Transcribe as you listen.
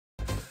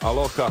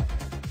Aloha.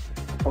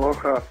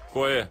 Aloha.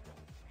 Ko je?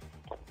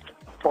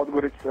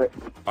 Podgorice.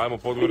 Ajmo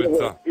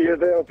Podgorica.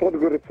 Ide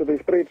Podgorice da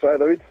ispriča,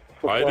 da vidi.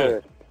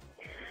 Ajde.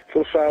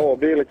 Slušaj ovo,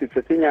 bili ti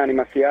cetinjani,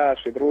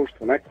 mafijaši,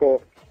 društvo, neko.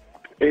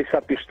 I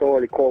sad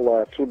pištolji,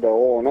 kola, čuda,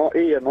 ono. I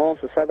jednom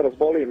se sad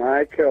razboli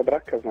majke od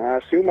raka,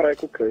 znaš, i umre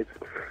kukavica.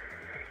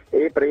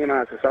 I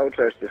prima se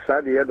saučešće.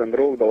 Sad i jedan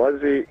drug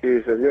dolazi i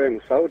izjavljuje mu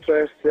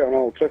saučešće,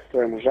 ono,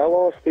 učestvuje mu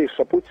žalost i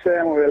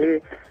šapuće mu,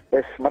 veli,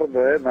 smrdo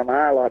jedna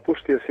mala,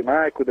 puštio si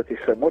majku da ti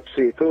se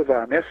moči tu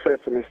 2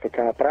 mjeseca, umjesto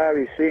kao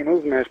pravi sin,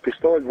 uzmeš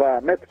pištolj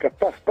 2 metka,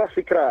 pas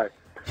i kraj.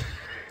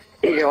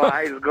 I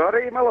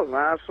izgore malo,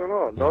 znaš,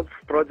 ono, dok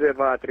prođe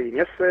 2-3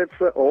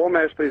 mjeseca,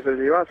 ovome što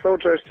izavljiva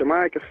saučešće,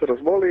 majke se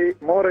razboli,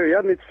 moraju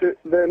jadnici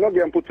da je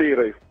noge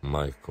amputiraju.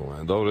 Majko,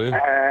 dobro je.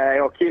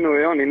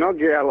 Okinuju oni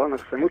noge, ali ona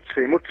se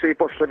muči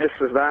posle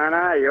mjesec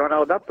dana i ona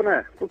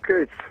odapne,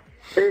 kukavica.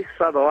 I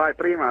sad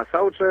prima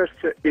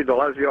saučešće i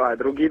dolazi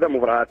drugi da mu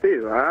vrati,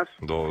 znaš.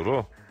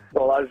 Dobro.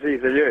 Dolazi,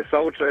 izavljuje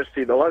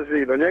saučešće i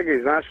dolazi do njega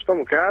i znaš što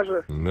mu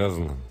kaže? Ne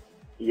znam.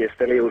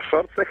 Jeste li u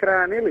šorce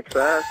hranili,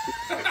 časti?